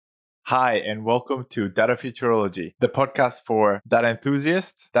Hi, and welcome to Data Futurology, the podcast for data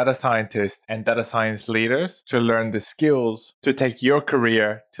enthusiasts, data scientists, and data science leaders to learn the skills to take your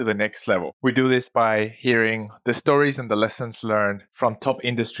career to the next level. We do this by hearing the stories and the lessons learned from top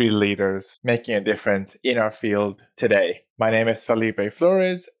industry leaders making a difference in our field today. My name is Felipe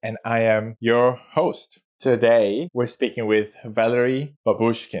Flores, and I am your host. Today, we're speaking with Valery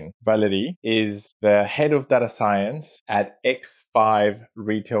Babushkin. Valery is the head of data science at X5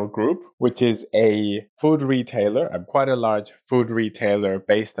 Retail Group, which is a food retailer, quite a large food retailer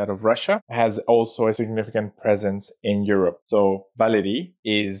based out of Russia, has also a significant presence in Europe. So Valery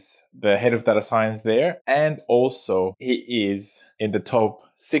is the head of data science there, and also he is in the top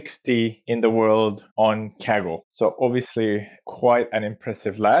 60 in the world on Kaggle. So obviously quite an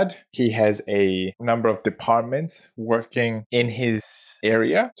impressive lad. He has a number of departments working in his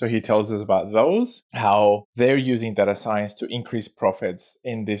area. So he tells us about those, how they're using data science to increase profits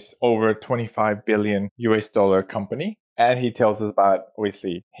in this over 25 billion US dollar company. And he tells us about,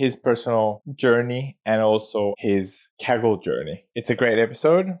 obviously, his personal journey and also his Kaggle journey. It's a great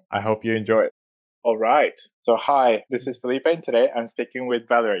episode. I hope you enjoy it. All right. So hi, this is Felipe, and today I'm speaking with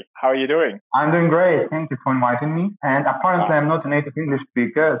Valery. How are you doing? I'm doing great. Thank you for inviting me. And apparently I'm not a native English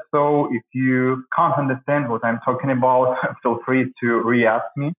speaker, so if you can't understand what I'm talking about, feel free to re-ask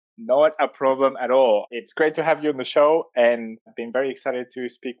me. Not a problem at all. It's great to have you on the show, and I've been very excited to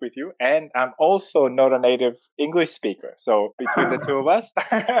speak with you. And I'm also not a native English speaker. So between the two of us,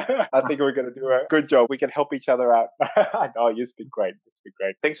 I think we're going to do a good job. We can help each other out. Oh, you speak great. You speak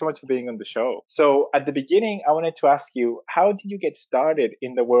great. Thanks so much for being on the show. So at the beginning, I wanted to ask you, how did you get started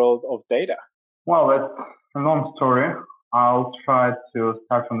in the world of data? Well, that's a long story. I'll try to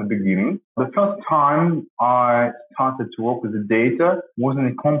start from the beginning. The first time I started to work with the data was in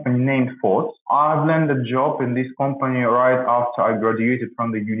a company named FOSS. I've landed a job in this company right after I graduated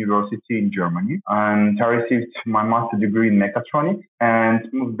from the university in Germany, and I received my master's degree in mechatronics and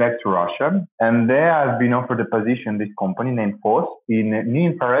moved back to Russia. And there I've been offered a position in this company named FOSS in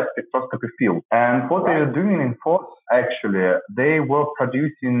near-infrared spectroscopy field. And what they were doing in FOSS, actually, they were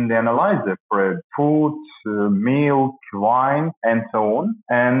producing the analyzer for food, milk, wine, and so on.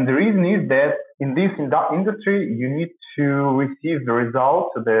 And the reason is that in this industry, you need to receive the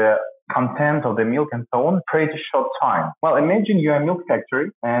results, the content of the milk and so on, pretty short time. Well, imagine you're a milk factory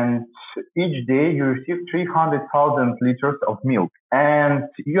and each day you receive 300,000 liters of milk and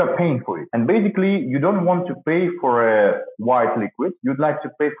you are paying for it. And basically, you don't want to pay for a white liquid. You'd like to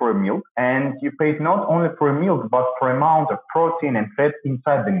pay for a milk, and you pay not only for a milk, but for amount of protein and fat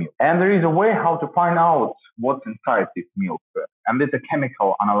inside the milk. And there is a way how to find out what's inside this milk. And it's a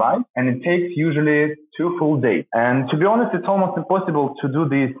chemical analyze, and it takes usually 2 full days. And to be honest, it's almost impossible to do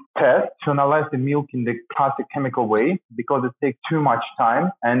this test to analyze the milk in the classic chemical way because it takes too much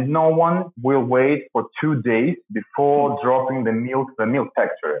time, and no one will wait for 2 days before dropping the milk to the milk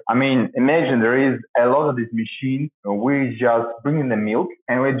factory. I mean, imagine there is a lot of these machines. We just bring in the milk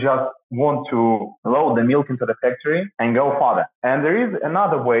and we just want to load the milk into the factory and go further. And there is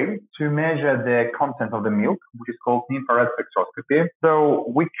another way to measure the content of the milk, which is called infrared spectroscopy.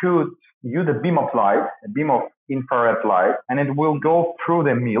 So we could use a beam of light, a beam of infrared light, and it will go through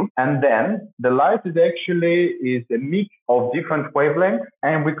the milk. And then the light is a mix of different wavelengths,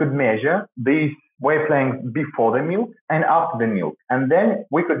 and we could measure these wavelengths before the milk and after the milk. And then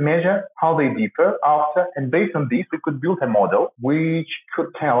we could measure how they differ after. And based on this, we could build a model which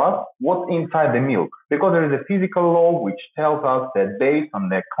could tell us what's inside the milk. Because there is a physical law which tells us that based on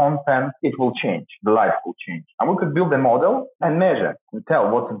the content, it will change. The light will change. And we could build a model and measure and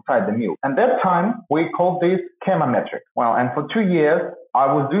tell what's inside the milk. And that time, we called this chemometrics. Well, and for 2 years,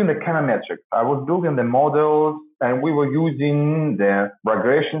 I was doing the chemometrics. I was building the models, and we were using the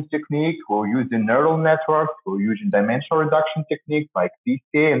regression technique, we were using neural networks, we were using dimensional reduction techniques like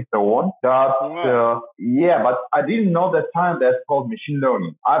PCA and so on. But I didn't know that time that's called machine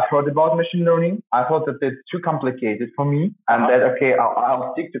learning. I've heard about machine learning. I thought that it's too complicated for me, and that, okay,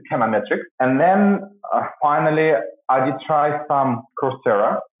 I'll stick to chemometrics. And then finally, I did try some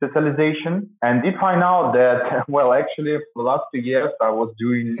Coursera specialization and did find out that, well, actually, for the last 2 years, I was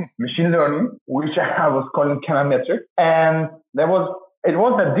doing machine learning, which I was calling chemometrics. And it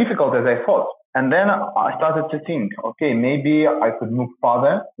wasn't as difficult as I thought. And then I started to think, okay, maybe I could move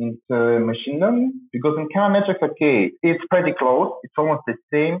further into machine learning because in chemometrics, okay, it's pretty close. It's almost the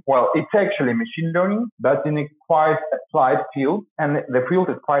same. Well, it's actually machine learning, but in a quite applied field, and the field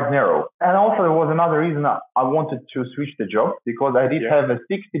is quite narrow. And also there was another reason I wanted to switch the job because I did have a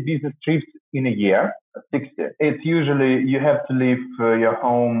 60 business trips in a year. 60. It's usually you have to leave your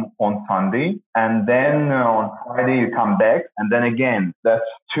home on Sunday and then on Friday you come back and then again, that's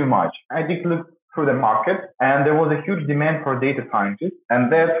too much. I did look through the market and there was a huge demand for data scientists. And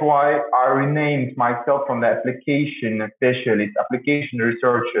that's why I renamed myself from the application specialist, application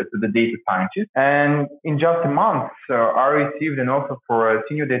researcher to the data scientist. And in just a month, I received an offer for a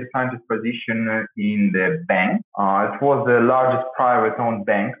senior data scientist position in the bank. It was the largest private owned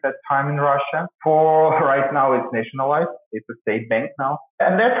bank at that time in Russia. For right now, it's nationalized. It's a state bank now.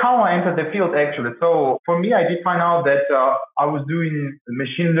 And that's how I entered the field actually. So for me, I did find out that I was doing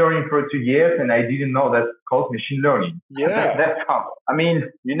machine learning for 2 years and I didn't know that's called machine learning. Yeah. That's how. I mean,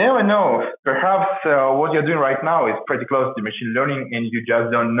 you never know. Perhaps what you're doing right now is pretty close to machine learning and you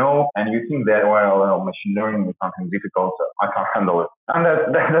just don't know. And you think that, well, machine learning is something difficult. So I can't handle it. And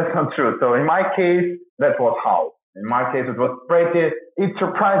that's not true. So in my case, that was how. In my case, it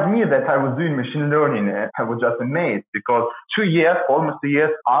surprised me that I was doing machine learning. I was just amazed because 2 years, almost 2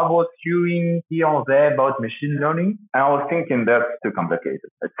 years, I was hearing here or there about machine learning. And I was thinking that's too complicated.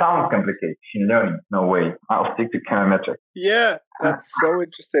 It sounds complicated. Machine learning, no way. I'll stick to chemometrics. Yeah, that's so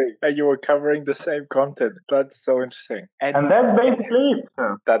interesting. And you were covering the same content. That's so interesting. And that's basically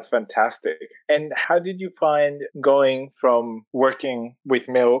it. That's fantastic. And how did you find going from working with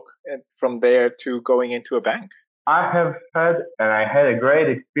milk and from there to going into a bank? I had a great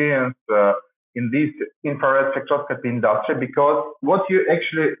experience in this infrared spectroscopy industry because what you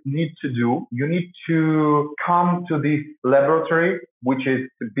actually need to do, you need to come to this laboratory which is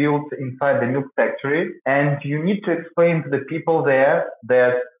built inside the milk factory and you need to explain to the people there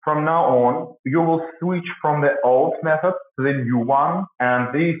that from now on you will switch from the old method to the new one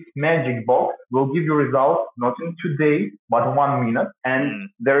and this magic box will give you results not in 2 days but 1 minute and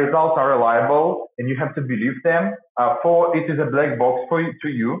the results are reliable and you have to believe them. For it is a black box to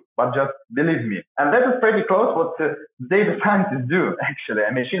you, but just believe me. And that is pretty close what data scientists do, actually,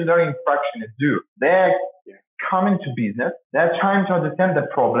 and machine learning practitioners do. They're coming to business, they're trying to understand the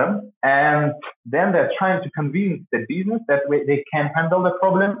problem, and then they're trying to convince the business that they can handle the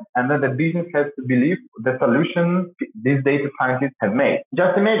problem, and that the business has to believe the solution these data scientists have made.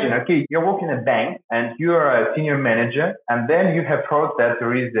 Just imagine, okay, you're working in a bank, and you're a senior manager, and then you have heard that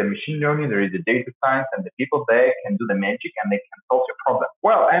there is the machine learning, there is the data science, and the people there can do the magic, and they can solve your problem.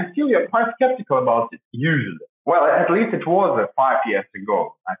 Well, and still you're quite skeptical about it, usually. Well, at least it was 5 years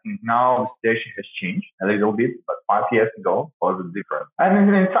ago. I think now the situation has changed a little bit, but 5 years ago was different. And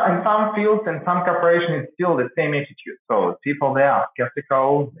in some fields and some corporations, it's still the same attitude. So people there are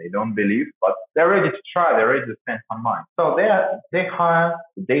skeptical, they don't believe, but they're ready to try, they're ready to spend some money. So they hire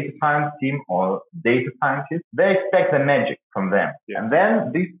the data science team or data scientists. They expect the magic from them. Yes. And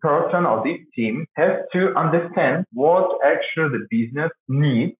then this person or this team has to understand what actually the business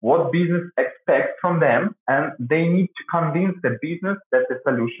needs, what business expects from them, and they need to convince the business that the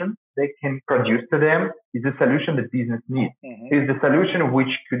solution they can produce to them is the solution the business needs. Is the solution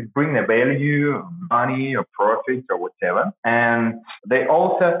which could bring the value, money or profits or whatever. And they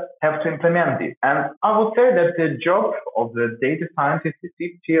also have to implement it. And I would say that the job of the data scientist is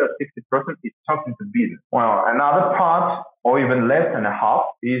 50 or 60% is talking to business. Well, another part or even less than a half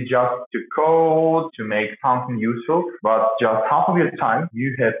is just to code, to make something useful. But just half of your time,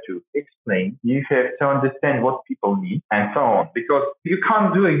 you have to explain, you have to understand what people need and so on. Because you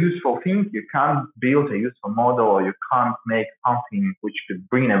can't do a useful thing, you can't build a useful model, or you can't make something which could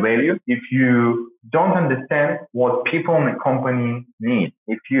bring a value if you don't understand what people in the company need.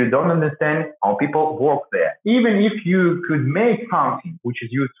 If you don't understand how people work there. Even if you could make something which is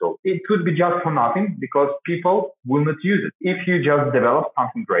useful, it could be just for nothing because people will not use it. If you just develop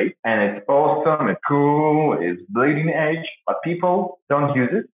something great and it's awesome, it's cool, it's bleeding edge, but people don't use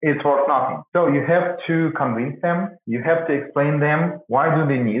it, it's worth nothing. So you have to convince them, you have to explain them why do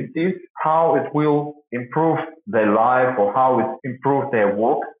they need this, how it will improve their life or how it improves their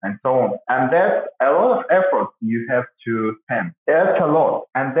work and so on. And that's a lot of effort you have to spend. That's a lot.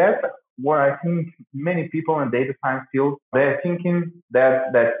 And that's what I think many people in data science field, they're thinking that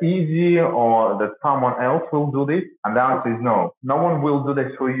that's easy or that someone else will do this. And the answer is no. No one will do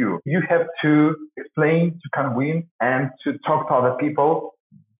this for you. You have to explain, to convince, and to talk to other people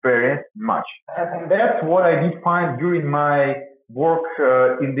very much. And that's what I did find during my work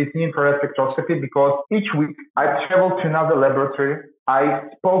in this infrared spectroscopy, because each week I traveled to another laboratory I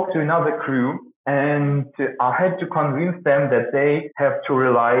spoke to another crew and I had to convince them that they have to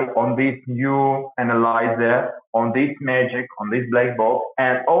rely on this new analyzer, on this magic, on this black box.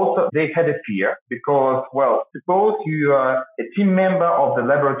 And also they had a fear because, well, suppose you are a team member of the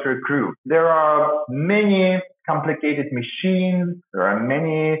laboratory crew. There are many complicated machines, there are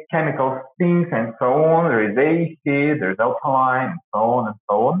many chemical things and so on. There is AC, there's alkaline, and so on and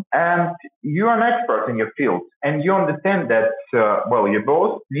so on. And you are an expert in your field and you understand that, your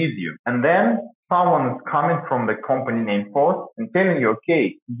boss needs you. And then someone is coming from the company named Force and telling you,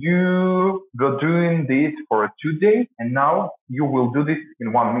 okay, you were doing this for 2 days and now you will do this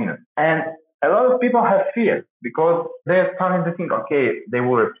in 1 minute. And a lot of people have fear because they're starting to think, okay, they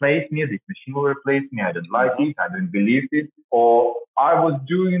will replace me, this machine will replace me, I don't like it, I don't believe it, or I was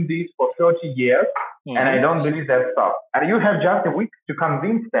doing this for 30 years and I don't believe that stuff. And you have just a week to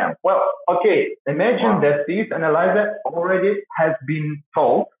convince them. Well, okay, imagine that this analyzer already has been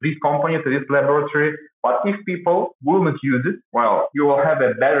sold, this company to this laboratory. But if people will not use it, well, you will have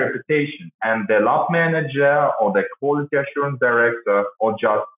a bad reputation. And the lab manager or the quality assurance director or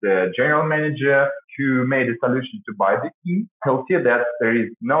just the general manager who made a solution to buy this thing, he'll see that there is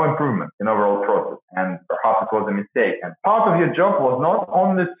no improvement in overall process. And perhaps it was a mistake. And part of your job was not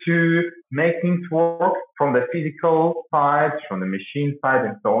only to make things work from the physical side, from the machine side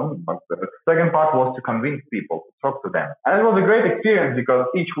and so on, but the second part was to convince people, to talk to them. And it was a great experience because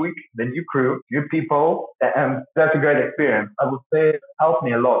each week the new crew, new people, and that's a great experience. I would say it helped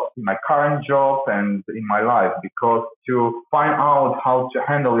me a lot in my current job and in my life because to find out how to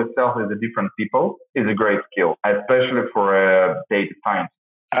handle yourself with the different people is a great skill, especially for a data scientist.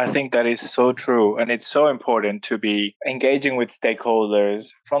 I think that is so true. And it's so important to be engaging with stakeholders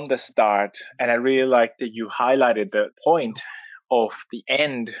from the start. And I really like that you highlighted the point of the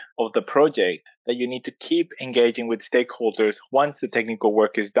end of the project, that you need to keep engaging with stakeholders once the technical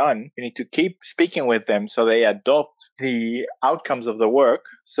work is done. You need to keep speaking with them so they adopt the outcomes of the work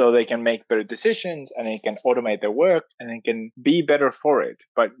so they can make better decisions and they can automate their work and they can be better for it.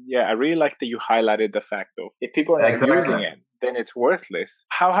 But yeah, I really like that you highlighted the fact of if people are not using it, then it's worthless.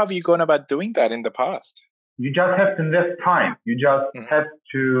 How have you gone about doing that in the past? You just have to invest time. You just have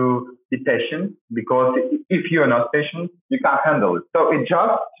to be patient because if you're not patient, you can't handle it. So it's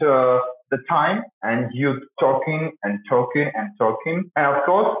just the time and you talking and talking and talking. And of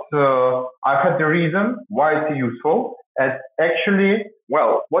course, I've had the reason why it's useful. And actually,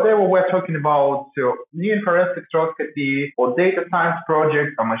 well, whatever we're talking about, near infrared spectroscopy or data science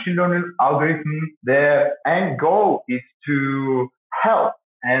projects or machine learning algorithms, the end goal is to help.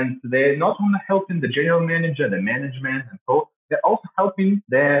 And they're not only helping the general manager, the management, and so they're also helping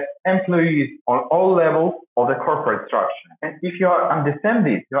the employees on all levels of the corporate structure. And if you understand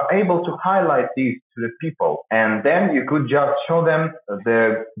this, you're able to highlight this to the people. And then you could just show them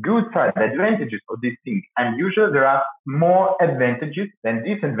the good side, the advantages of these things. And usually there are more advantages than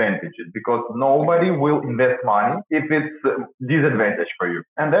disadvantages because nobody will invest money if it's a disadvantage for you.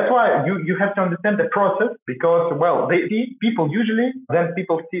 And that's why you have to understand the process because, well, they see people usually, then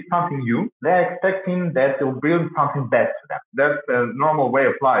people see something new. They're expecting that they'll build something bad to them. That's a normal way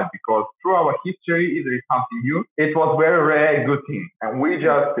of life because through our history, if there is something new, it was very rare good thing. And we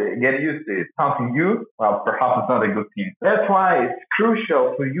just get used to it. Something new, well, perhaps it's not a good thing. That's why it's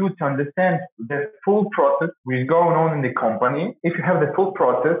crucial for you to understand the full process which is going on in the company. If you have the full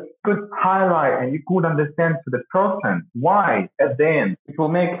process, you could highlight and you could understand to the person why at the end it will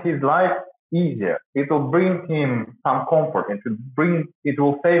make his life easier. It will bring him some comfort and it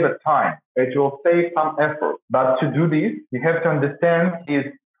will save a time. It will save some effort. But to do this, you have to understand his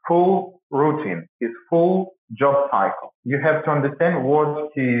full routine, his full job cycle. You have to understand what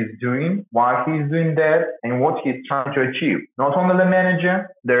he is doing, why he is doing that, and what he is trying to achieve. Not only the manager,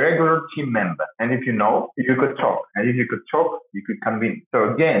 the regular team member. And if you know, you could talk. And if you could talk, you could convince.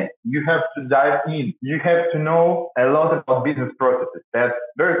 So again, you have to dive in. You have to know a lot about business processes. That's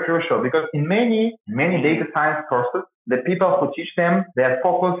very crucial because in many data science courses, the people who teach them, they are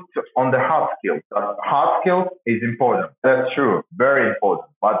focused on the hard skills. But hard skills is important. That's true. Very important.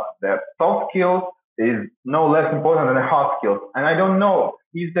 But the soft skills is no less important than the hard skills. And I don't know,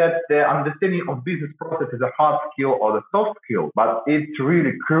 is that the understanding of business process is a hard skill or the soft skill, but it's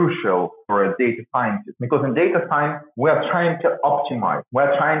really crucial for a data scientist because in data science, we are trying to optimize.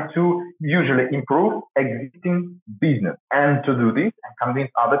 We're trying to usually improve existing business. And to do this and convince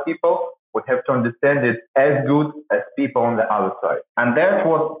other people, we have to understand it as good as people on the other side. And that's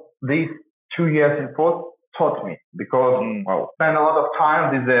what these 2 years in Force taught me because, well, spend a lot of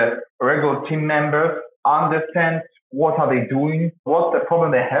time with the regular team members understand what are they doing, what's the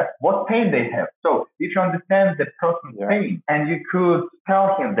problem they have, what pain they have. So if you understand the person's pain and you could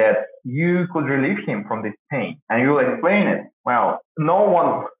tell him that you could relieve him from this pain and you will explain it, well, no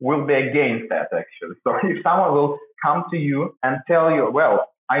one will be against that actually. So if someone will come to you and tell you, well,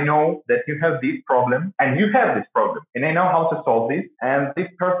 I know that you have this problem and you have this problem and I know how to solve this, and this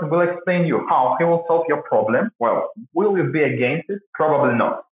person will explain you how he will solve your problem. Well, will you be against it? Probably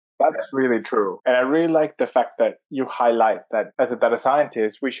not. That's really true. And I really like the fact that you highlight that as a data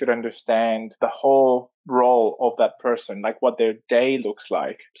scientist, we should understand the whole role of that person, like what their day looks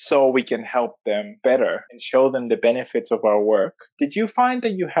like, so we can help them better and show them the benefits of our work. Did you find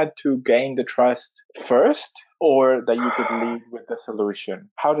that you had to gain the trust first, or that you could lead with the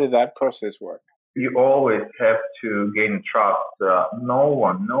solution? How did that process work? You always have to gain trust.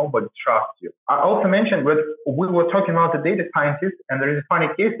 Nobody trusts you. I also mentioned when we were talking about the data scientist, and there is a funny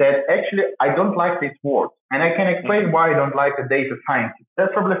case that actually I don't like this word. And I can explain why I don't like a data scientist.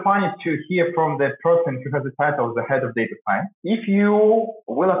 That's probably funny to hear from the person who has the title of the head of data science. If you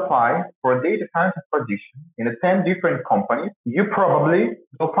will apply for a data scientist position in 10 different companies, you probably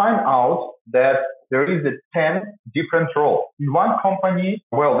will find out that there is 10 different roles. In one company,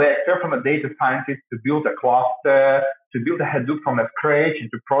 well, they expect from a data scientist to build a cluster, to build a Hadoop from scratch, and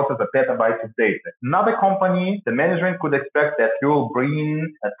to process a petabyte of data. Another company, the management could expect that you will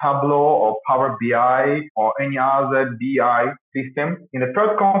bring a Tableau or Power BI or any other BI system. In the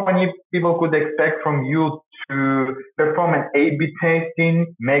third company, people could expect from you to perform an A/B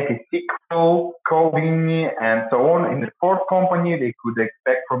testing, make a SQL coding, and so on. In the fourth company, they could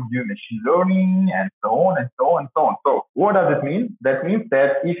expect from you machine learning, and so on, and so on, and so on. So what does it mean? That means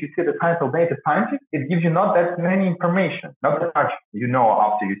that if you see the title data scientist, it gives you not that many information, not that much you know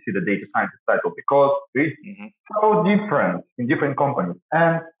after you see the data scientist title, because it's so different in different companies.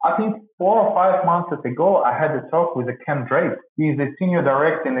 And I think 4 or 5 months ago, I had a talk with Ken Drake. He's a senior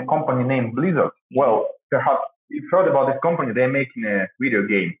director in a company named Blizzard. Well, perhaps you've heard about this company. They're making a video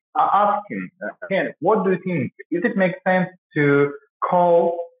game. I asked him, Ken, what do you think? Does it make sense to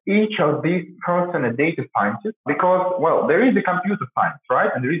call each of these person a data scientist? Because, well, there is a computer science, right?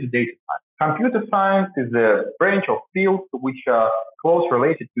 And there is a data science. Computer science is a branch of fields which are close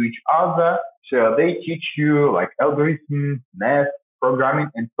related to each other. So they teach you like algorithms, math, programming,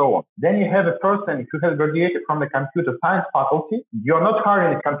 and so on. Then you have a person who has graduated from the computer science faculty. You're not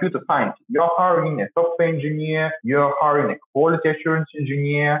hiring a computer scientist. You're hiring a software engineer. You're hiring a quality assurance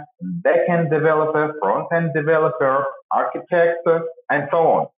engineer, back-end developer, front-end developer, architect, and so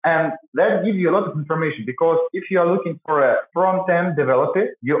on. And that gives you a lot of information, because if you are looking for a front-end developer,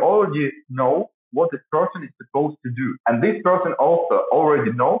 you already know what this person is supposed to do. And this person also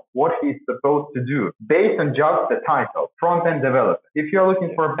already knows what he's supposed to do based on just the title, front-end developer. If you're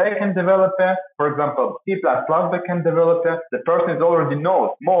looking for a back-end developer, for example, C++ back-end developer, the person already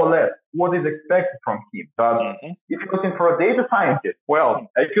knows more or less what is expected from him. But if you're looking for a data scientist, well,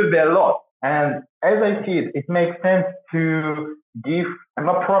 it could be a lot. And as I see it, it makes sense to give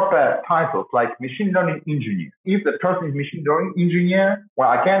not proper titles like machine learning engineer. If the person is machine learning engineer, well,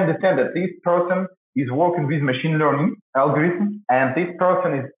 I can understand that this person is working with machine learning algorithms, and this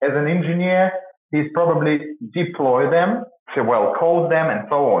person is, as an engineer, he's probably deploy them, so well, code them, and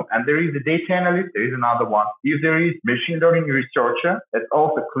so on. And there is a data analyst, there is another one. If there is machine learning researcher, that's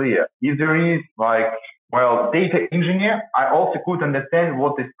also clear. If there is data engineer, I also could understand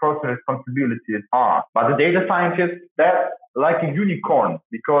what this person's responsibilities are. But the data scientist, that's like a unicorn,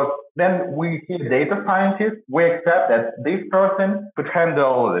 because then we see data scientist, we accept that this person could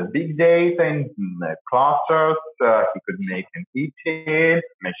handle the big data in clusters, he could make an ETL,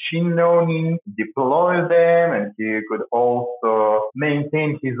 machine learning, deploy them, and he could also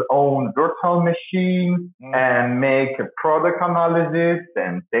maintain his own virtual machine and make a product analysis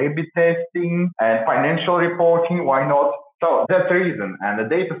and A/B testing and financial reporting. Why not? So that's the reason. And the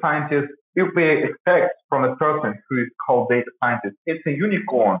data scientist, if we expect from a person who is called data scientist, it's a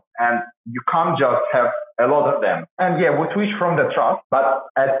unicorn, and you can't just have a lot of them. And yeah, we switch from the trust, but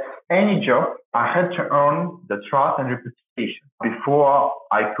at any job, I had to earn the trust and reputation before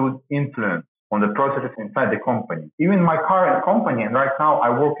I could influence on the processes inside the company. Even my current company, and right now I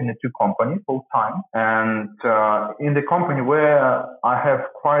work in 2 companies full time, and in the company where I have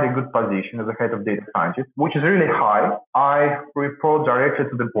quite a good position as a head of data scientist, which is really high, I report directly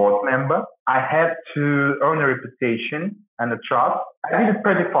to the board member. I had to earn a reputation and the trust. I did it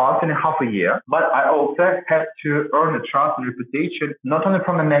pretty fast in half a year, but I also had to earn the trust and reputation, not only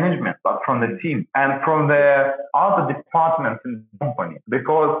from the management, but from the team and from the other departments in the company.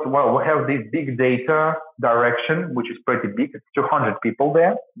 Because, well, we have this big data direction, which is pretty big. It's 200 people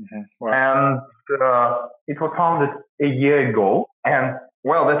there. Mm-hmm. Wow. And it was founded a year ago. And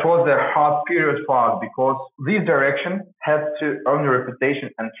well, that was a hard period for us because this direction had to earn a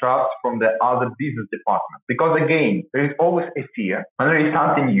reputation and trust from the other business department. Because again, there is always a fear. When there is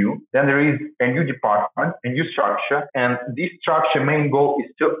something new, then there is a new department, a new structure. And this structure main goal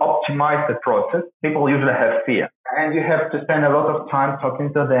is to optimize the process. People usually have fear. And you have to spend a lot of time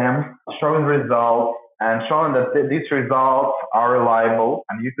talking to them, showing results, and showing that these results are reliable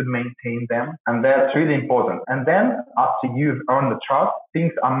and you could maintain them. And that's really important. And then after you've earned the trust,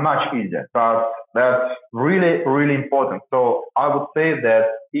 things are much easier. But that's really, really important. So I would say that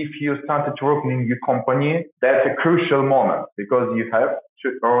if you started to work in a new company, that's a crucial moment because you have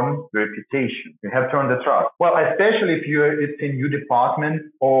to earn the reputation. You have to earn the trust. Well, especially if it's a new department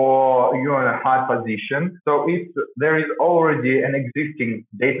or you're in a high position. So if there is already an existing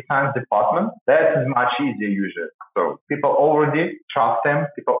data science department, that is much easier usually. So people already trust them,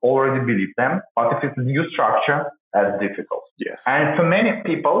 people already believe them. But if it's a new structure, that's difficult. Yes. And for many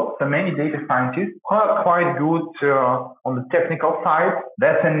people, for many data scientists who are quite good on the technical side,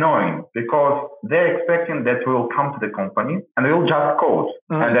 that's annoying because they're expecting that we will come to the company and we will just code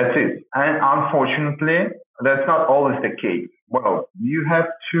and that's it. And unfortunately, that's not always the case. Well, you have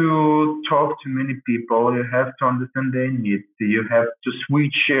to talk to many people. You have to understand their needs. You have to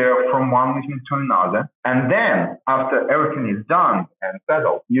switch from one meeting to another. And then after everything is done and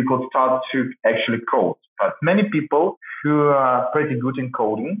settled, you could start to actually code. But many people who are pretty good in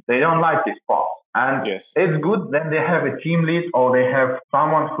coding, they don't like this part. And yes, it's good that they have a team lead or they have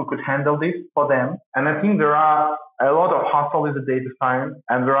someone who could handle this for them. And I think there are a lot of hustle in the data science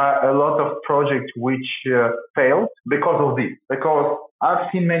and there are a lot of projects which failed because of this. Because I've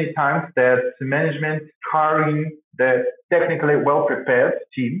seen many times that management hiring the technically well-prepared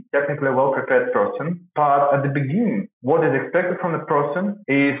team, technically well-prepared person, but at the beginning, what is expected from the person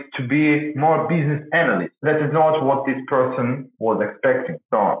is to be more business analyst. That is not what this person was expecting.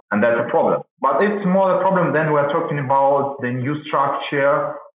 So, and that's a problem. But it's more a problem than we're talking about the new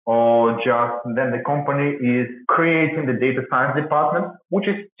structure or just then the company is creating the data science department, which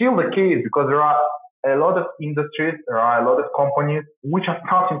is still the case because there are a lot of industries, there are a lot of companies which are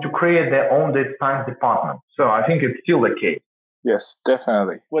starting to create their own data science department. So I think it's still the case. Yes,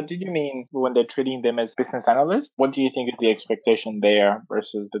 definitely. What did you mean when they're treating them as business analysts? What do you think is the expectation there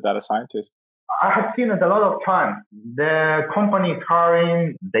versus the data scientist? I have seen it a lot of times. The company is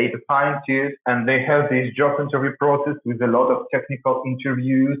hiring data scientists and they have this job interview process with a lot of technical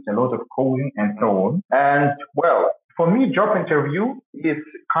interviews, a lot of coding and so on. And well, for me, job interview is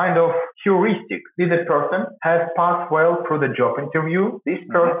kind of heuristic. If the person has passed well through the job interview, this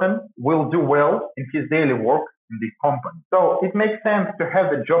person will do well in his daily work in this company. So it makes sense to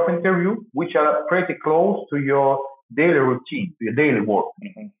have a job interview which are pretty close to your daily routine, to your daily work.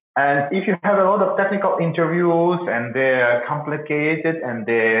 And if you have a lot of technical interviews and they're complicated and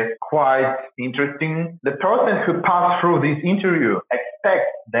they're quite interesting, the person who passed through this interview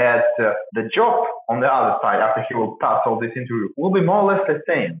expects that the job on the other side, after he will pass all this interview, will be more or less the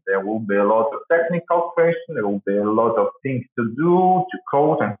same. There will be a lot of technical questions, there will be a lot of things to do, to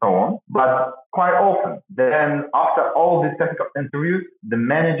code and so on. But quite often, then after all these technical interviews, the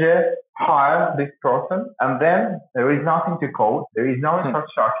manager hire this person and then there is nothing to code, there is no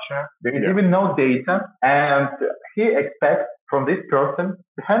infrastructure, there is even no data, and he expects from this person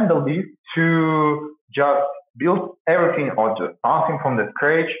to handle this, to just build everything or just starting from the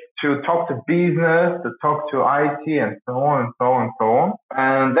scratch, to talk to business, to talk to IT and so on and so on and so on.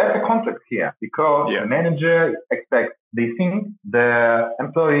 And that's a conflict here because the manager expects this thing, the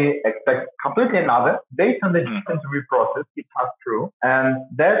employee expects completely another based on the job interview process he passed through. And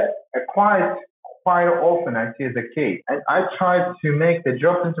that's quite often I see the case. And I try to make the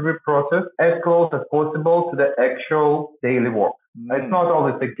job interview process as close as possible to the actual daily work. It's not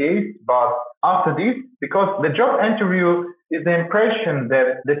always the case, but after this, because the job interview is the impression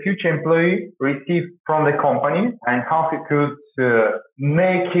that the future employee received from the company and how he could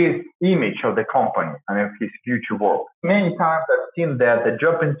make his image of the company and of his future work. Many times I've seen that the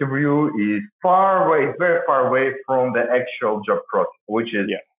job interview is far away, very far away from the actual job process, which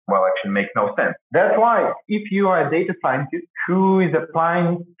is well, actually makes no sense. That's why if you are a data scientist who is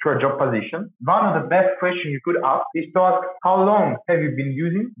applying to a job position, one of the best questions you could ask is to ask, how long have you been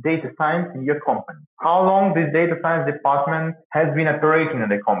using data science in your company? How long this data science department has been operating in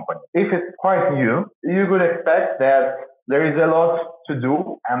the company? If it's quite new, you could expect that there is a lot to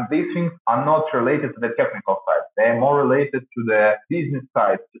do, and these things are not related to the technical side. They're more related to the business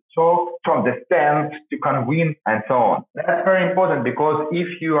side, to talk, to understand, to convene, and so on. That's very important because if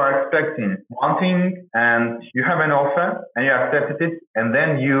you are expecting one thing and you have an offer and you accepted it, and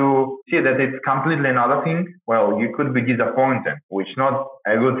then you see that it's completely another thing, well, you could be disappointed, which is not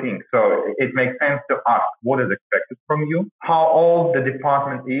a good thing. So it makes sense to ask what is expected from you, how old the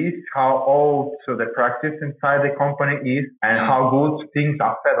department is, how old the practice inside the company is, and how good things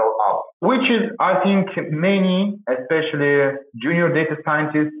are settled up. Which is, I think, many, especially junior data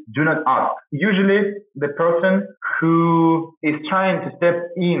scientists, do not ask. Usually, the person who is trying to step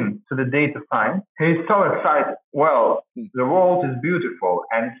into the data science, he is so excited. Well, the world is beautiful,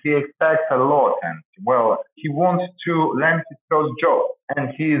 and he expects a lot, and well, he wants to land his first job, and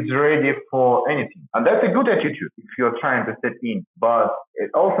he is ready for anything. And that's a good attitude if you're trying to step in. But it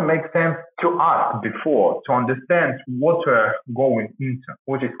also makes sense to ask before, to understand what you're going into,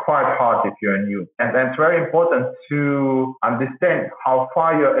 which is quite hard if you're new. And it's very important to understand how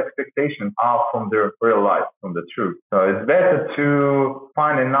far your expectations are from the real life, from the truth. So it's better to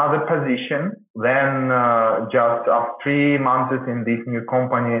find another position than just after 3 months in this new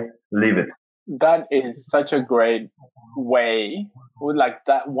company, leave it. That is such a great way, with like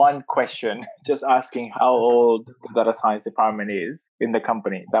that one question, just asking how old the data science department is in the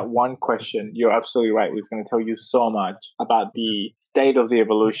company. That one question, you're absolutely right, is going to tell you so much about the state of the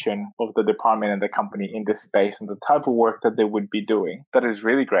evolution of the department and the company in this space and the type of work that they would be doing. That is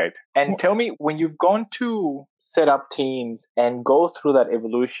really great. And tell me, when you've gone to set up teams and go through that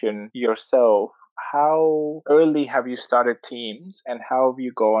evolution yourself, how early have you started teams and how have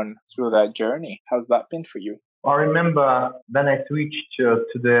you gone through that journey? How's that been for you? I remember then I switched to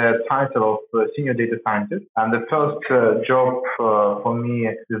the title of senior data scientist, and the first job for me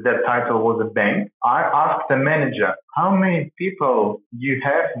with that title was a bank. I asked the manager, how many people you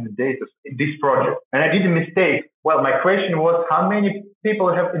have in the data in this project? And I did a mistake. Well, my question was, how many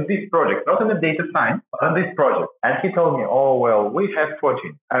people have in this project, not in the data science, but in this project? And he told me, oh, well, we have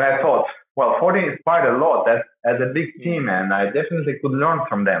 14. And I thought, well, 14 is quite a lot. That's a big team, and I definitely could learn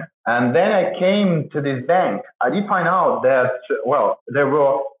from them. And then I came to this bank. I did find out that, well, there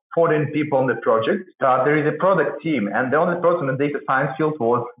were 14 people on the project. There is a product team, and the only person in the data science field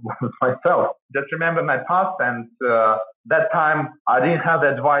was myself. Just remember my past, and that time I didn't have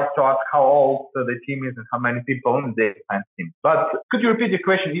the advice to ask how old the team is and how many people on the data science team. But could you repeat the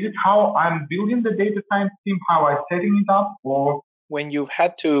question? Is it how I'm building the data science team, how I'm setting it up, or? When you've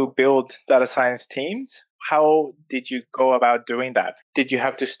had to build data science teams, how did you go about doing that? Did you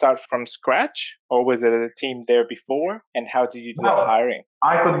have to start from scratch, or was it a team there before? And how did you do the hiring?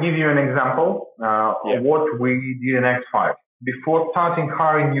 I could give you an example of what we did in X5. Before starting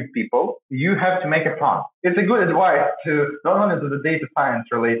hiring new people, you have to make a plan. It's a good advice to not only to the data science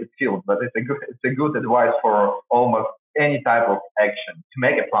related field, but it's a good advice for almost any type of action, to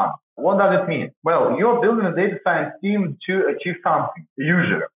make a plan. What does it mean? Well, you're building a data science team to achieve something,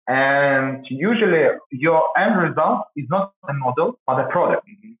 usually. And usually your end result is not a model, but a product.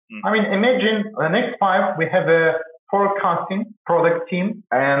 Mm-hmm. I mean, imagine the next 5, we have a forecasting product team,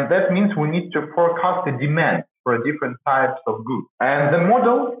 and that means we need to forecast the demand for different types of goods. And the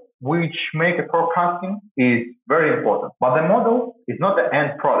model which make a forecasting is very important. But the model is not the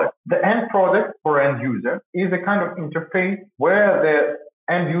end product. The end product for end user is a kind of interface where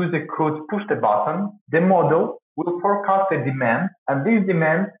the end user could push the button. The model will forecast the demand, and this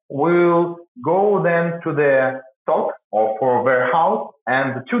demand will go then to the stock or for warehouse,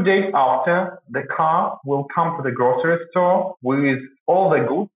 and 2 days after, the car will come to the grocery store with all the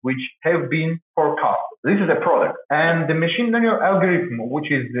goods which have been forecasted. This is a product. And the machine learning algorithm,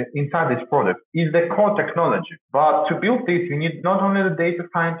 which is inside this product, is the core technology. But to build this, you need not only the data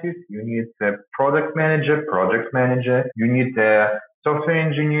scientist, you need the product manager, project manager, you need the software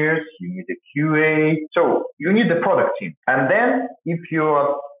engineers, you need a QA. So you need the product team. And then if you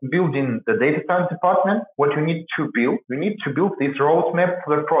are building the data science department, what you need to build this roadmap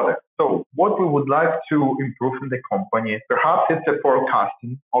for the product. So what we would like to improve in the company, perhaps it's a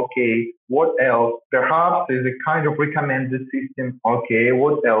forecasting. Okay, what else? Perhaps there's a kind of recommended system. Okay,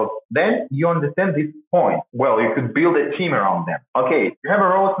 what else? Then you understand this point. Well, you could build a team around them. Okay, you have a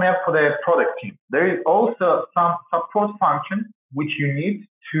roadmap for the product team. There is also some support functions which you need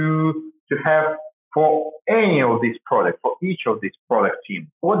to have for any of these products, for each of these product teams.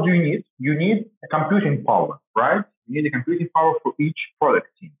 What do you need? You need a computing power, right? You need a computing power for each product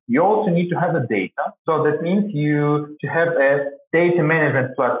team. You also need to have the data. So that means you to have a data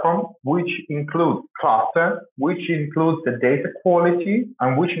management platform, which includes cluster, which includes the data quality,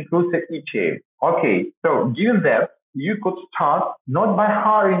 and which includes the ETL. Okay, so given that, you could start not by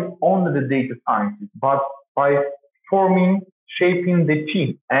hiring only the data scientists, but by forming, shaping the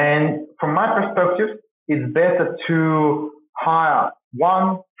team. And from my perspective, it's better to hire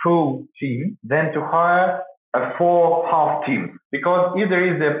one full team than to hire a four half team. Because if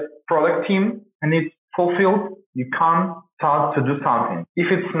there is a product team and it's fulfilled, you can't start to do something. If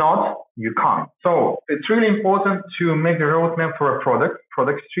it's not, you can't. So it's really important to make a roadmap for a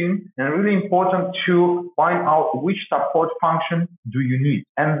product stream, and really important to find out which support function do you need.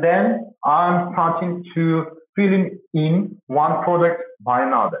 And then I'm starting to filling in one product by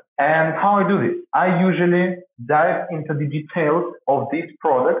another. And how I do this? I usually dive into the details of this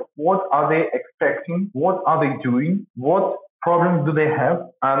product. What are they expecting? What are they doing? What problems do they have?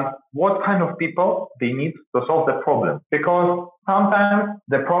 And what kind of people they need to solve the problem? Because sometimes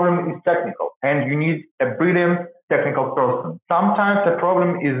the problem is technical and you need a brilliant technical person. Sometimes the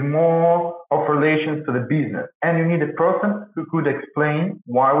problem is more of relations to the business and you need a person who could explain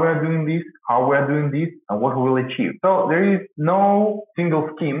why we are doing this, how we are doing this, and what we will achieve. So there is no single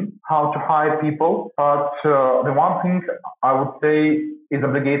scheme how to hire people, but the one thing I would say is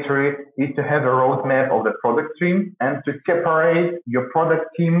obligatory is to have a roadmap of the product stream and to separate your product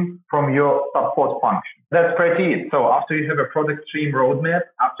team from your support function. That's pretty it. So after you have a product stream roadmap,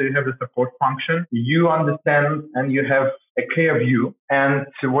 after you have the support function, you understand and you have a clear view. And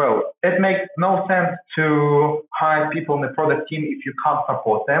well, it makes no sense to hire people in the product team if you can't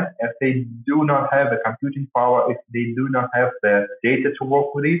support them, if they do not have the computing power, if they do not have the data to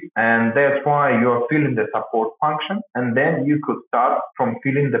work with it. And that's why you're filling the support function. And then you could start from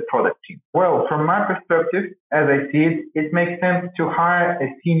filling the product team. Well, from my perspective, as I see it, it makes sense to hire a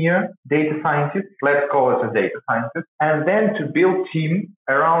senior data scientist, let's call it a data scientist, and then to build team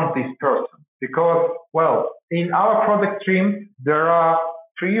around this person. Because, well, in our product stream, there are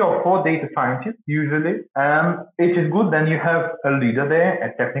 3 or 4 data scientists usually, and it is good then you have a leader there,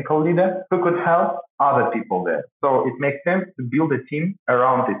 a technical leader who could help other people there. So it makes sense to build a team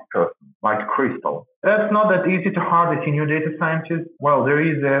around this person, like Crystal. That's not that easy to hire the senior data scientist. Well, there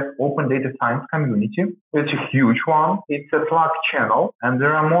is an open data science community. It's a huge one. It's a Slack channel, and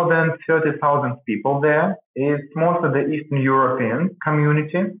there are more than 30,000 people there. It's mostly the Eastern European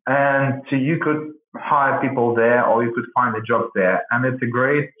community, and you could hire people there or you could find a job there. And it's a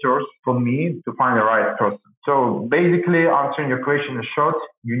great source for me to find the right person. So basically, answering your question in short,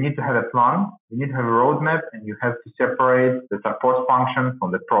 you need to have a plan, you need to have a roadmap, and you have to separate the support function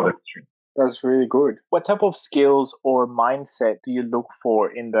from the product stream. That's really good. What type of skills or mindset do you look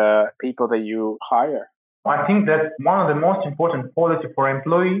for in the people that you hire? I think that one of the most important quality for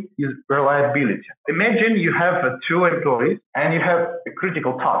employee is reliability. Imagine you have 2 employees and you have a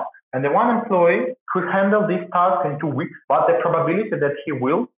critical task. And the one employee could handle this task in 2 weeks, but the probability that he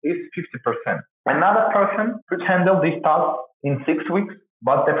will is 50%. Another person could handle this task in 6 weeks,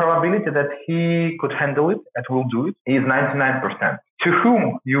 but the probability that he could handle it and will do it is 99%. To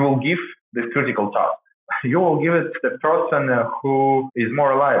whom you will give this critical task? You will give it to the person who is more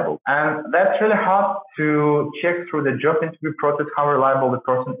reliable. And that's really hard to check through the job interview process how reliable the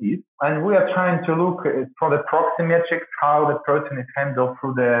person is. And we are trying to look for the proxy metrics, how the person is handled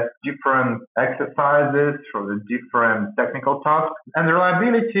through the different exercises, through the different technical tasks. And the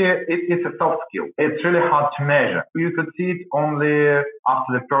reliability is a soft skill. It's really hard to measure. You could see it only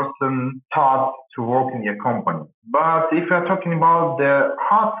after the person starts to work in your company. But if you're talking about the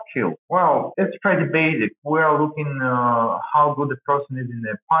hard skill, well, it's pretty basic. We are looking how good the person is in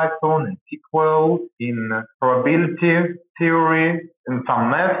Python, in SQL, in probability theory, in some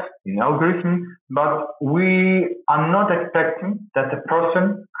math, in algorithms, but we are not expecting that the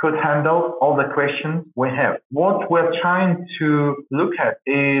person could handle all the questions we have. What we're trying to look at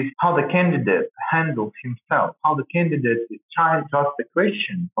is how the candidate handles himself, how the candidate is trying to ask the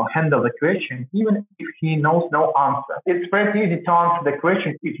question or handle the question, even if he knows no answer. It's pretty easy to answer the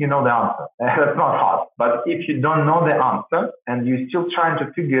question if you know the answer. That's not hard. But if you don't know the answer and you're still trying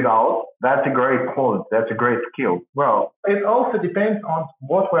to figure it out, that's a great quality. That's a great skill. Well, it also depends on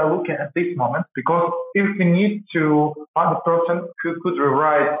what we're looking at this moment, because if we need to find a person who could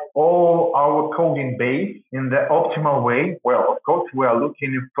rewrite all our coding base in the optimal way, well, of course, we are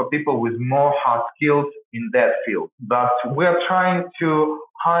looking for people with more hard skills in that field. But we're trying to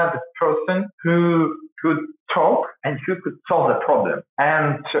hire the person who could talk and who could solve the problem.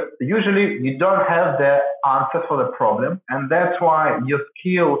 And usually you don't have the answer for the problem. And that's why your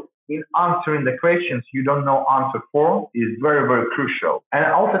skill in answering the questions you don't know answer for is very, very crucial. And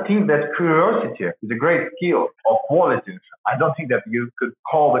I also think that curiosity is a great skill or quality. I don't think that you could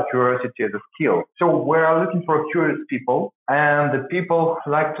call the curiosity as a skill. So we're looking for curious people, and the people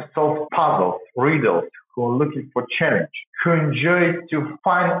who like to solve puzzles, riddles, who are looking for challenge, who enjoy to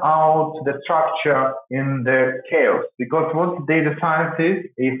find out the structure in the chaos. Because what data science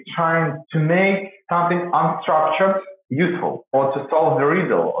is trying to make something unstructured useful, or to solve the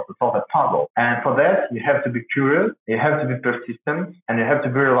riddle, or to solve a puzzle. And for that, you have to be curious, you have to be persistent, and you have to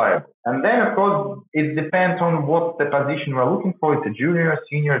be reliable. And then, of course, it depends on what the position we're looking for. It's a junior,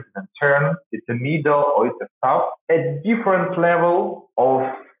 senior, it's an intern, it's a middle, or it's a staff. A different level of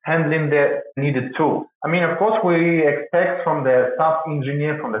handling the needed tools. I mean, of course, we expect from the staff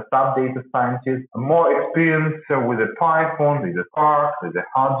engineer, from the staff data scientist, more experience with the Python, with the Spark, with the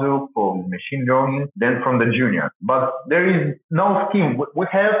Hadoop, or with machine learning than from the junior. But there is no scheme. We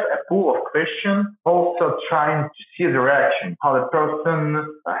have a pool of questions, also trying to see the reaction, how the person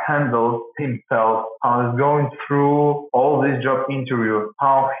handles himself, how he's going through all this job interview,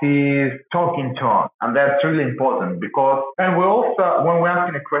 how he's talking to us. And that's really important because, and we also, when we're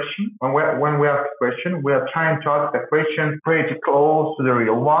asking a question, when we ask a question, we are trying to ask a question pretty close to the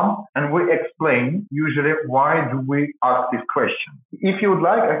real one, and we explain usually why do we ask this question. If you would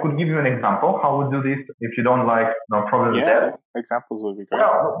like, I could give you an example how we do this. If you don't like, no problem with that. Examples would be great.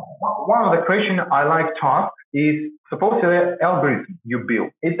 Well, one of the questions I like to ask is, suppose the algorithm you build.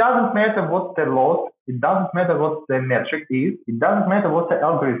 It doesn't matter what the loss, it doesn't matter what the metric is, it doesn't matter what the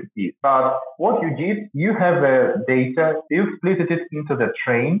algorithm is. But what you did, you have a data, you split it into the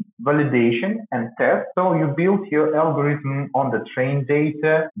train, validation, and test. So you built your algorithm on the train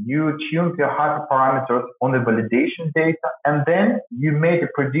data, you tuned your hyperparameters on the validation data, and then you made a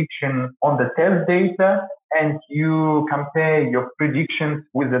prediction on the test data, and you compare your predictions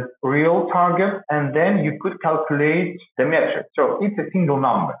with the real target, and then you could calculate the metric. So it's a single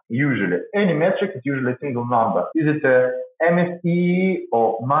number, usually. Any metric is usually a single number. Is it a MSE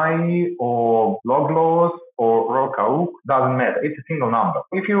or MAI or log loss or ROCAUC? Doesn't matter. It's a single number.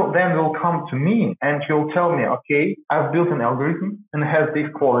 If you then will come to me and you'll tell me, okay, I've built an algorithm and it has this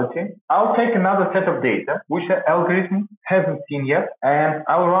quality. I'll take another set of data, which the algorithm hasn't seen yet, and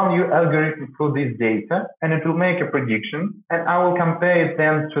I'll run your algorithm through this data, and it will make a prediction, and I will compare it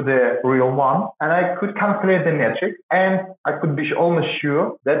then to the real one, and I could calculate the metric, and I could be almost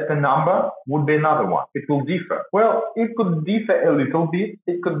sure that the number would be another one. It will differ. Well, it could differ a little bit,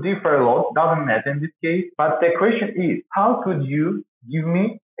 it could differ a lot, doesn't matter in this case, but the question is, how could you give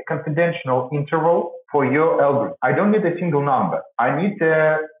me a confidential interval for your algorithm? I don't need a single number. I need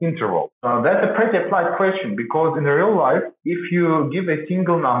an interval. That's a pretty applied question because in the real life, if you give a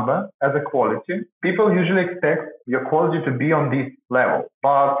single number as a quality, people usually expect your quality to be on this level.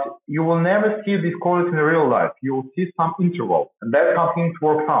 But you will never see this quality in the real life. You will see some interval. And that's how things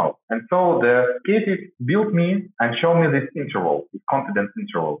work out. And so the kit is build me and show me this interval, this confidence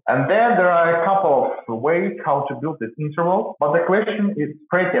interval. And then there are a couple of ways how to build this interval. But the question is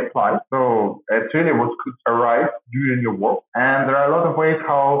pretty applied. So it's really what could arise during your work. And there are a lot of ways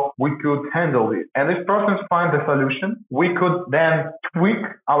how we could handle this. And if persons find the solution, we could then tweak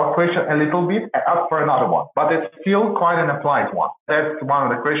our question a little bit and ask for another one. But it's still quite an applied one. That's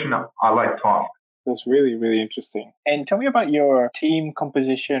one of the questions I like to ask. That's really, really interesting. And tell me about your team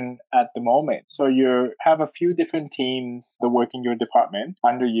composition at the moment. So you have a few different teams that work in your department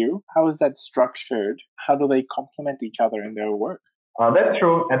under you. How is that structured? How do they complement each other in their work? That's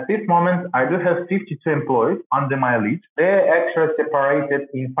true. At this moment, I do have 52 employees under my lead. They're actually separated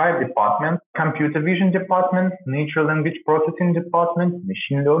in 5 departments: computer vision department, natural language processing department,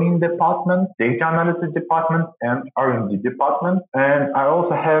 machine learning department, data analysis department, and R&D department. And I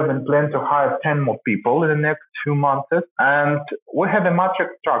also have in plan to hire 10 more people in the next 2 months. And we have a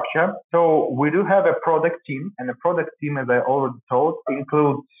matrix structure. So we do have a product team, and the product team, as I already told,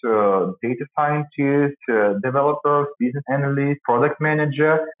 includes data scientists, developers, business analysts, product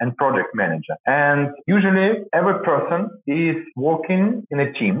manager, and project manager. And usually every person is working in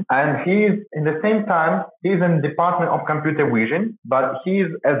a team, and he's in the same time, he's in the department of computer vision, but he's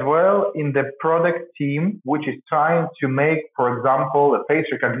as well in the product team, which is trying to make, for example, a face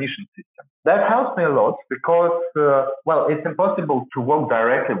recognition system. That helps me a lot because, it's impossible to work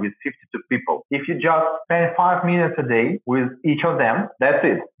directly with 52 people. If you just spend 5 minutes a day with each of them, that's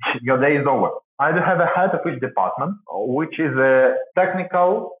it. Your day is over. I do have a head of each department, which is a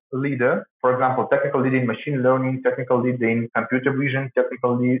technical leader. For example, technical leader in machine learning, technical leader in computer vision,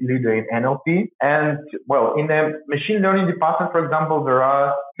 technical leader in NLP. And well, in the machine learning department, for example, there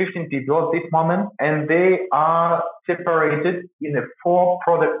are 15 people at this moment, and they are separated in a 4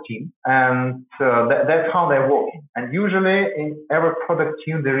 product teams. And that's how they're working. And usually in every product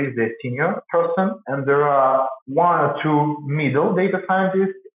team, there is a senior person, and there are 1 or 2 middle data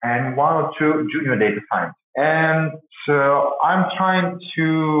scientists and 1 or 2 junior data scientists. And so I'm trying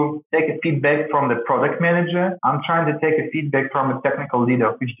to take a feedback from the product manager. I'm trying to take a feedback from the technical leader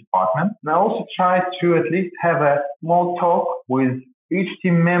of each department. And I also try to at least have a small talk with each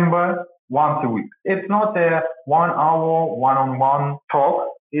team member once a week. It's not a 1 hour one-on-one talk.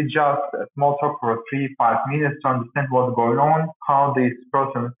 It's just a small talk for 3-5 minutes to understand what's going on, how this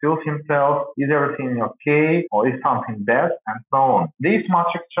person feels himself, is everything okay, or is something bad, and so on. This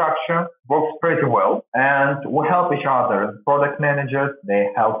matrix structure works pretty well, and we help each other. Product managers, they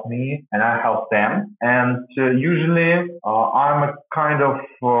help me, and I help them. And usually, I'm a kind of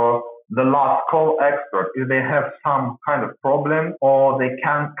the last call expert. If they have some kind of problem or they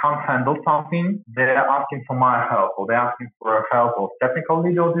can't handle something, they're asking for my help, or they're asking for help of technical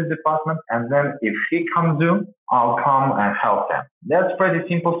leader of this department. And then if he comes in, I'll come and help them. That's pretty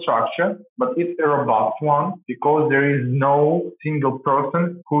simple structure, but it's a robust one because there is no single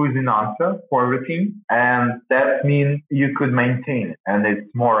person who is in answer for everything. And that means you could maintain it, and it's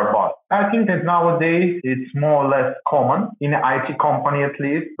more robust. I think that nowadays it's more or less common in an IT company at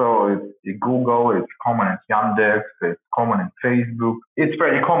least. So it's Google, it's common at Yandex, it's common in Facebook. It's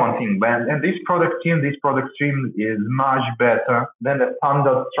pretty common thing. And this product stream is much better than the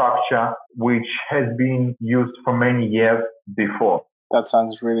standard structure which has been used for many years before. That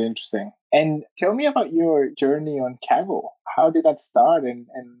sounds really interesting. And tell me about your journey on Kaggle. How did that start and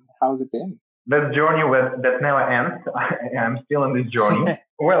how's it been? That journey that never ends. I'm still on this journey.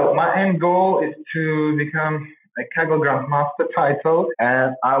 Well, my end goal is to become a Kaggle Grandmaster title,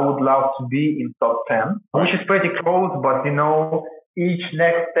 and I would love to be in top 10, which is pretty close, but each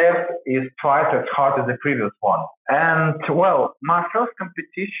next step is twice as hard as the previous one. And well, my first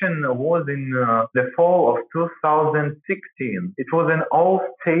competition was in the fall of 2016. It was an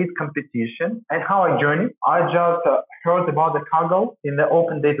all-state competition. And how I joined it? I just heard about the Kaggle in the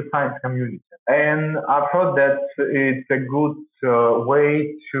open data science community. And I've heard that it's a good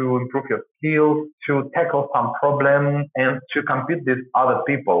way to improve your skills, to tackle some problem, and to compete with other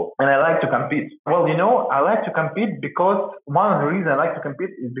people. And I like to compete. Well, I like to compete because one of the reasons I like to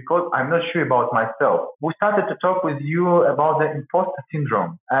compete is because I'm not sure about myself. We started to talk with you about the imposter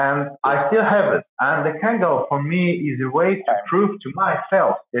syndrome, and I still have it. And the Kaggle for me is a way to prove to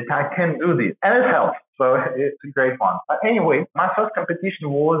myself that I can do this, and it helps. So it's a great one. But anyway, my first competition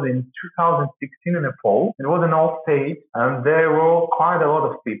was in 2016 in the fall. It was an all-state, and there were quite a lot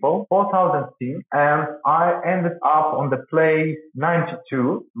of people, 4,000 teams, and I ended up on the place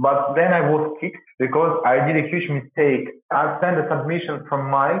 92. But then I was kicked because I did a huge mistake. I sent a submission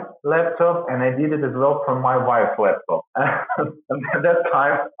from my laptop, and I did it as well from my wife's laptop. And at that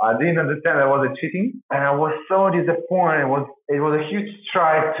time, I didn't understand that was cheating, and I was so disappointed. It was a huge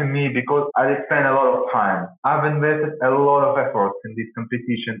strike to me because I did spend a lot of time. I've invested a lot of effort in this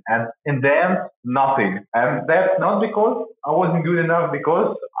competition, and in the end, nothing. And that's not because I wasn't good enough,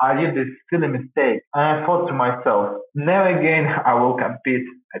 because I did this silly mistake. And I thought to myself, never again I will compete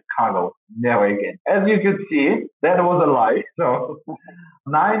at Kaggle. Never again. As you could see, that was a lie. So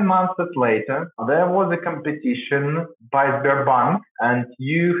 9 months later, there was a competition by Sberbank, and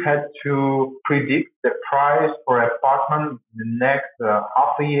you had to predict the price for an apartment the next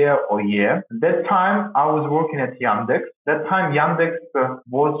half a year or year. At that time, I was working at Yandex. That time, Yandex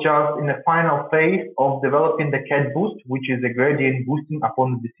was just in the final phase of developing the Cat Boost, which is a gradient boosting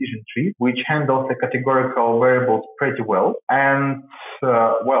upon the decision tree, which handles the categorical variables pretty well. And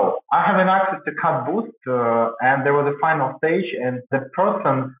I have an access to Cat Boost, and there was a final stage, and the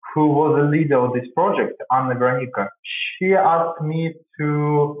person who was the leader of this project, Anna Granica, she asked me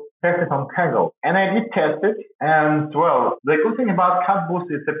to test it on Kaggle. And I did test it. And the good thing about Cat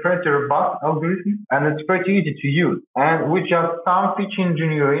Boost is a pretty robust algorithm, and it's pretty easy to use. And with just some feature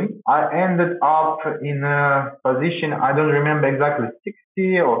engineering, I ended up in a position, I don't remember exactly,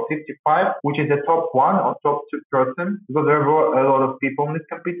 60 or 55, which is the top 1 or top 2%, because there were a lot of people in this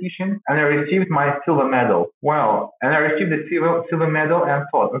competition, and I received my silver medal. And I received the silver medal and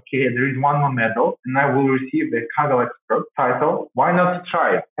thought, okay, there is one more medal, and I will receive the Kaggle expert title. Why not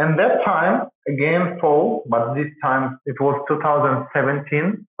try it? And And that time, again, fall, but this time it was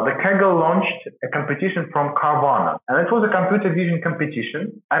 2017, the Kaggle launched a competition from Carvana. And it was a computer vision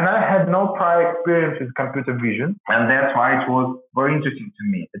competition. And I had no prior experience with computer vision. And that's why it was very interesting to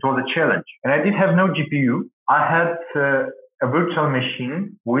me. It was a challenge. And I did have no GPU. I had a virtual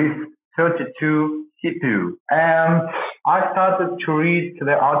machine with 32 CPU. And I started to read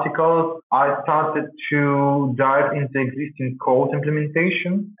the articles. I started to dive into existing code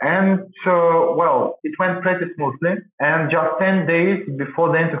implementation. And it went pretty smoothly. And just 10 days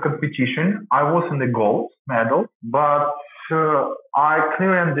before the end of competition, I was in the gold medal. But I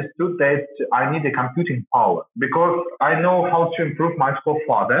clearly understood that I need a computing power because I know how to improve my score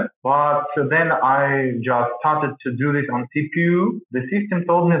further. But then I just started to do this on CPU. The system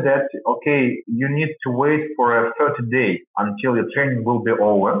told me that, okay, you need to wait for a 30 days until your training will be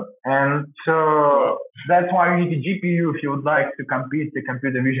over. And that's why you need a GPU if you would like to compete the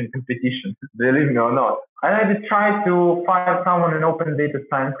computer vision competition, believe me or not. And I did try to find someone in open data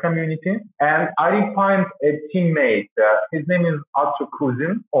science community, and I did find a teammate. His name is Artur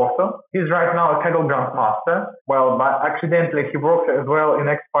Kuzin, also. He's right now a Kaggle Grandmaster. Well, but accidentally he works as well in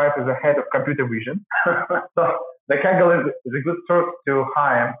X5 as a head of computer vision. So the Kaggle is a good source to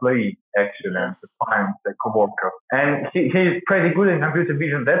hire employees, actually, and to find a coworker. And he's pretty good in computer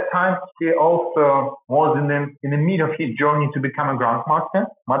vision. That time, he also was in the middle of his journey to become a Grandmaster,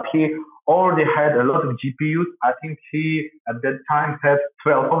 but he already had a lot of GPUs. I think he, at that time, had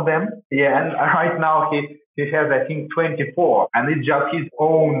 12 of them. Yeah, and right now he has, I think, 24, and it's just his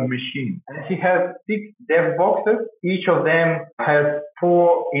own machine. And he has 6 dev boxes. Each of them has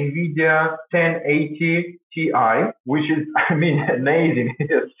 4 NVIDIA 1080 Ti, which is, amazing.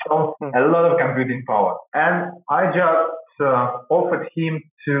 It has a lot of computing power. And I just offered him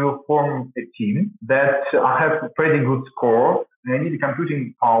to form a team that I have a pretty good score. I need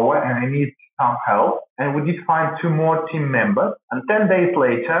computing power and I need some help. And we did find 2 more team members. And 10 days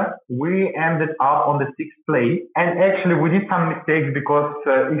later, we ended up on the 6th place. And actually, we did some mistakes because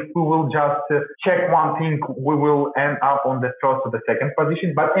if we will just check one thing, we will end up on the 1st or the 2nd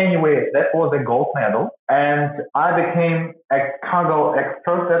position. But anyway, that was a gold medal. And I became a Kaggle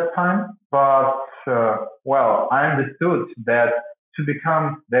expert that time. But, I understood that to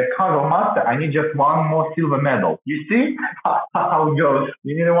become the Kaggle master, I need just 1 more silver medal. You see how it goes.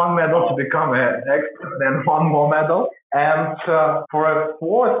 You need 1 medal to become an expert, then 1 more medal. And for 4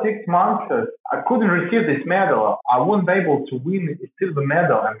 or 6 months, I couldn't receive this medal. I wasn't able to win a silver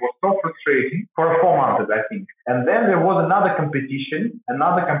medal, and it was so frustrating for 4 months, I think. And then there was another competition,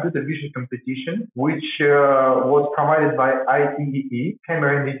 another computer vision competition, which was provided by IEEE,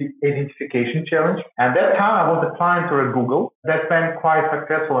 Camera Identification Challenge. And that time I was applying to a Google. That went quite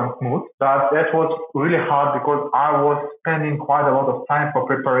successful and smooth, but that was really hard because I was spending quite a lot of time for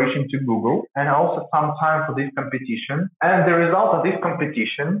preparation to Google and also some time for this competition. And the result of this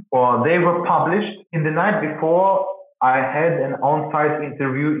competition, they were published in the night before I had an on-site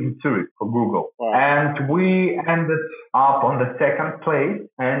interview in Zurich for Google. Wow. And we ended up on the 2nd place,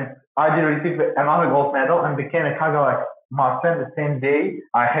 and I did receive another gold medal and became a Kaggle master the same day.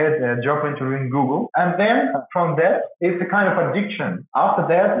 I had a job interview in Google. And then from that, it's a kind of addiction. After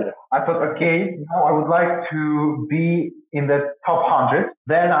that, I thought, okay, now I would like to be in the top 100.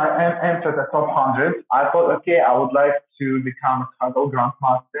 Then I entered the top 100. I thought, okay, I would like to become a Kaggle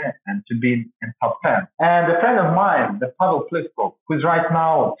Grandmaster and to be in top 10. And a friend of mine, the Pavel Pliskov, who's right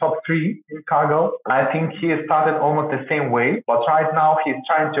now top 3 in Kaggle, I think he started almost the same way, but right now he's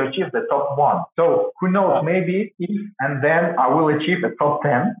trying to achieve the top 1. So who knows, maybe if and then I will achieve a top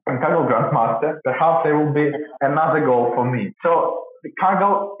 10 in Kaggle Grandmaster, perhaps there will be another goal for me. So the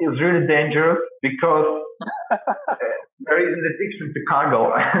Kaggle is really dangerous because there is an addiction to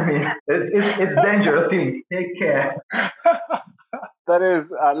Kaggle. It's a dangerous thing. Take care. That is,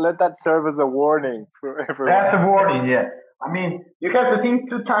 let that serve as a warning for everyone. That's a warning, yeah. You have to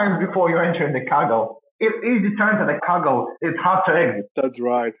think 2 times before you enter in the Kaggle. If easy turns at the Kaggle, it's hard to exit. That's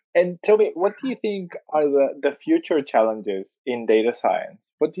right. And tell me, what do you think are the future challenges in data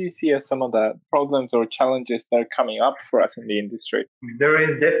science? What do you see as some of the problems or challenges that are coming up for us in the industry? There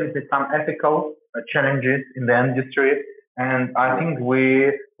is definitely some ethical challenges in the industry. And I think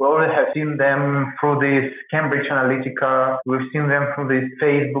we already have seen them through this Cambridge Analytica. We've seen them through this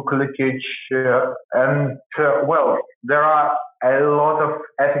Facebook leakage. There are a lot of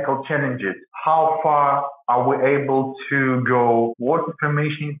ethical challenges. How far are we able to go? What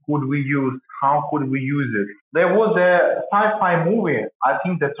information could we use? How could we use it? There was a sci-fi movie. I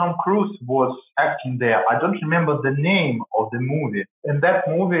think that Tom Cruise was acting there. I don't remember the name of the movie. In that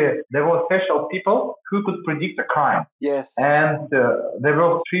movie, there were special people who could predict a crime. Yes. And there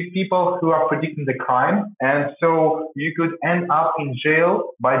were 3 people who are predicting the crime. And so you could end up in jail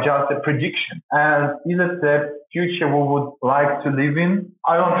by just a prediction. And is it the future we would like to live in?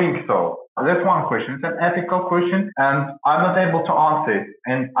 I don't think so. That's one question. It's an ethical question, and I'm not able to answer it.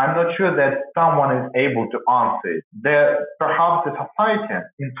 And I'm not sure that someone is able to answer it. Perhaps the society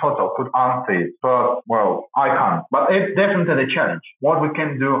in total could answer it, but, well, I can't. But it's definitely a challenge. What we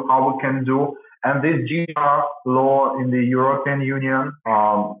can do, how we can do. And this GDPR law in the European Union,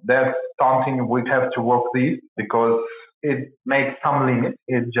 that's something we have to work with, because it makes some limits.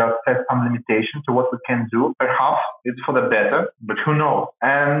 It just sets some limitations to what we can do. Perhaps it's for the better, but who knows?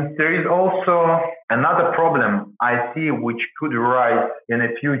 And there is also another problem I see which could arise in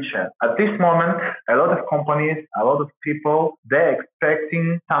the future. At this moment, a lot of companies, a lot of people, they're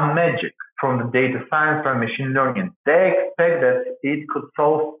expecting some magic from the data science or machine learning. They expect that it could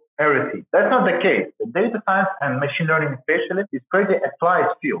solve everything. That's not the case. The data science and machine learning especially is pretty applied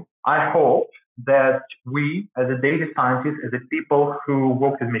field. I hope that we, as a data scientists, as a people who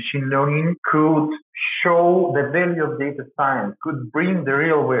work with machine learning, could show the value of data science, could bring the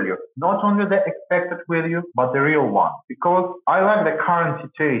real value, not only the expected value, but the real one. Because I like the current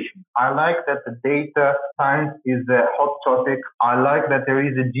situation. I like that the data science is a hot topic. I like that there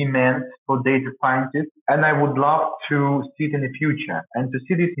is a demand for data scientists, and I would love to see it in the future. And to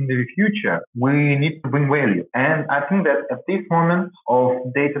see this in the future, we need to bring value. And I think that at this moment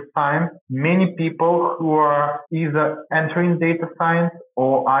of data science, many people who are either entering data science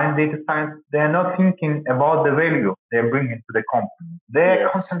or are in data science, they're not thinking about the value they're bringing to the company. They're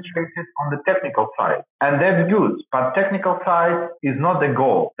concentrated on the technical side. And that's good. But technical side is not the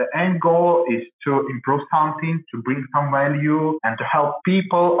goal. The end goal is to improve something, to bring some value, and to help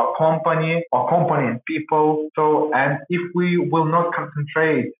people, or company and people. So, and if we will not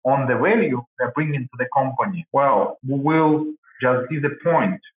concentrate on the value they're bringing to the company, well, we will just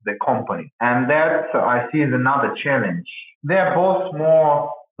disappoint the company. And that I see as another challenge. They are both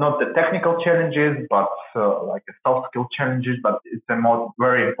more not the technical challenges, but like the soft skill challenges, but it's a more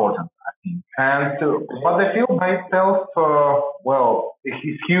very important, I think. And but the field by itself, well,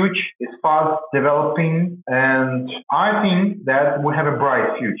 it's huge, it's fast developing, and I think that we have a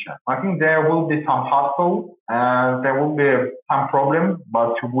bright future. I think there will be some hustle, and there will be some problem,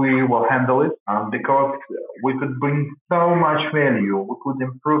 but we will handle it because we could bring so much value. We could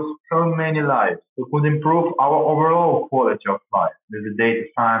improve so many lives. We could improve our overall quality of life with the data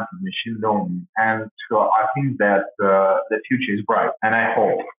science and machine learning. And I think that the future is bright, and I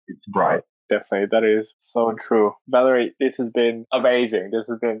hope it's bright. Definitely. That is so true. Valery, this has been amazing. This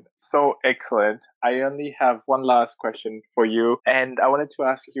has been so excellent. I only have one last question for you. And I wanted to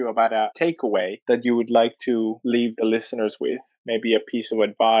ask you about a takeaway that you would like to leave the listeners with. Maybe a piece of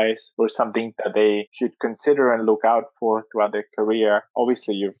advice or something that they should consider and look out for throughout their career.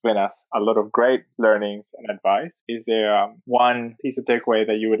 Obviously, you've given us a lot of great learnings and advice. Is there one piece of takeaway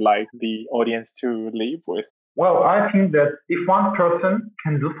that you would like the audience to leave with? Well, I think that if one person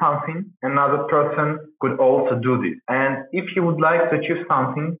can do something, another person could also do this. And if you would like to achieve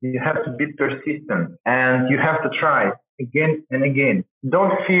something, you have to be persistent and you have to try again and again.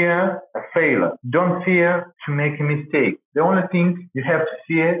 Don't fear a failure. Don't fear to make a mistake. The only thing you have to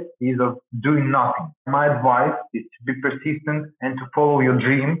fear is of doing nothing. My advice is to be persistent and to follow your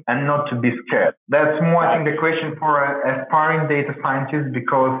dream and not to be scared. That's more, I think, the question for aspiring data scientists,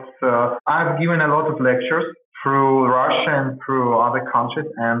 because I've given a lot of lectures through Russia and through other countries,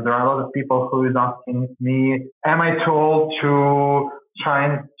 and there are a lot of people who is asking me, am I told to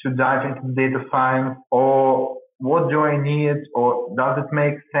try to dive into data science, or what do I need, or does it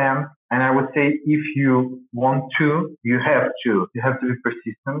make sense? And I would say, if you want to, you have to. You have to be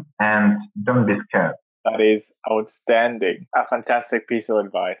persistent and don't be scared. That is outstanding. A fantastic piece of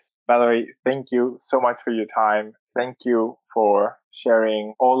advice. Valery, thank you so much for your time. Thank you for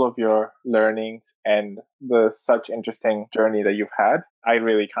sharing all of your learnings and the such interesting journey that you've had. I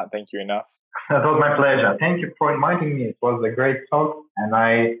really can't thank you enough. That was my pleasure. Thank you for inviting me. It was a great talk and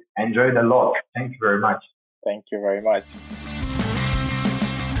I enjoyed a lot. Thank you very much. Thank you very much.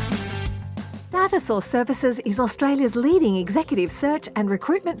 DataSource Services is Australia's leading executive search and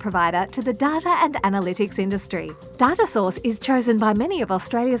recruitment provider to the data and analytics industry. DataSource is chosen by many of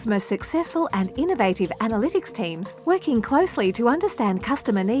Australia's most successful and innovative analytics teams, working closely to understand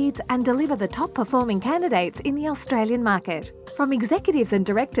customer needs and deliver the top-performing candidates in the Australian market. From executives and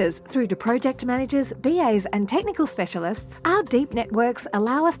directors through to project managers, BAs and technical specialists, our deep networks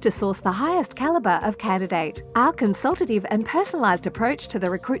allow us to source the highest calibre of candidate. Our consultative and personalised approach to the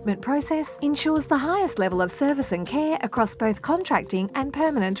recruitment process ensures the highest level of service and care across both contracting and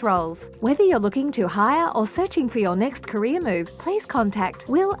permanent roles. Whether you're looking to hire or searching for your next career move, please contact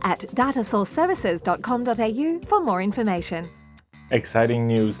will@datasourceservices.com.au for more information. Exciting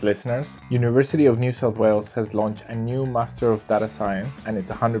news, listeners. University of New South Wales has launched a new Master of Data Science, and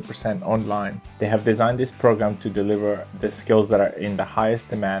it's 100% online. They have designed this program to deliver the skills that are in the highest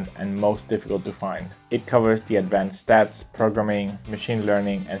demand and most difficult to find. It covers the advanced stats, programming, machine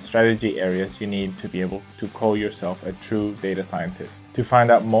learning, and strategy areas you need to be able to call yourself a true data scientist. To find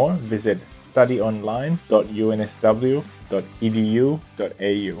out more, visit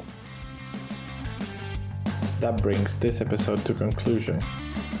studyonline.unsw.edu.au. That brings this episode to conclusion.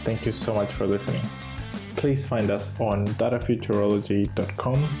 Thank you so much for listening. Please find us on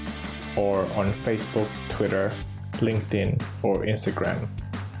datafuturology.com or on Facebook, Twitter, LinkedIn, or Instagram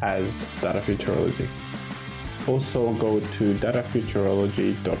as Data Futurology. Also go to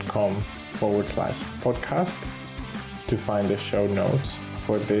datafuturology.com/podcast to find the show notes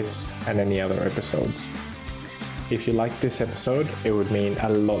for this and any other episodes. If you like this episode, it would mean a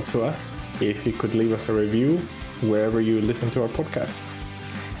lot to us if you could leave us a review wherever you listen to our podcast.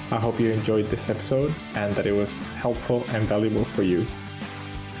 I hope you enjoyed this episode and that it was helpful and valuable for you.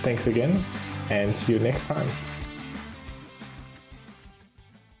 Thanks again, and see you next time.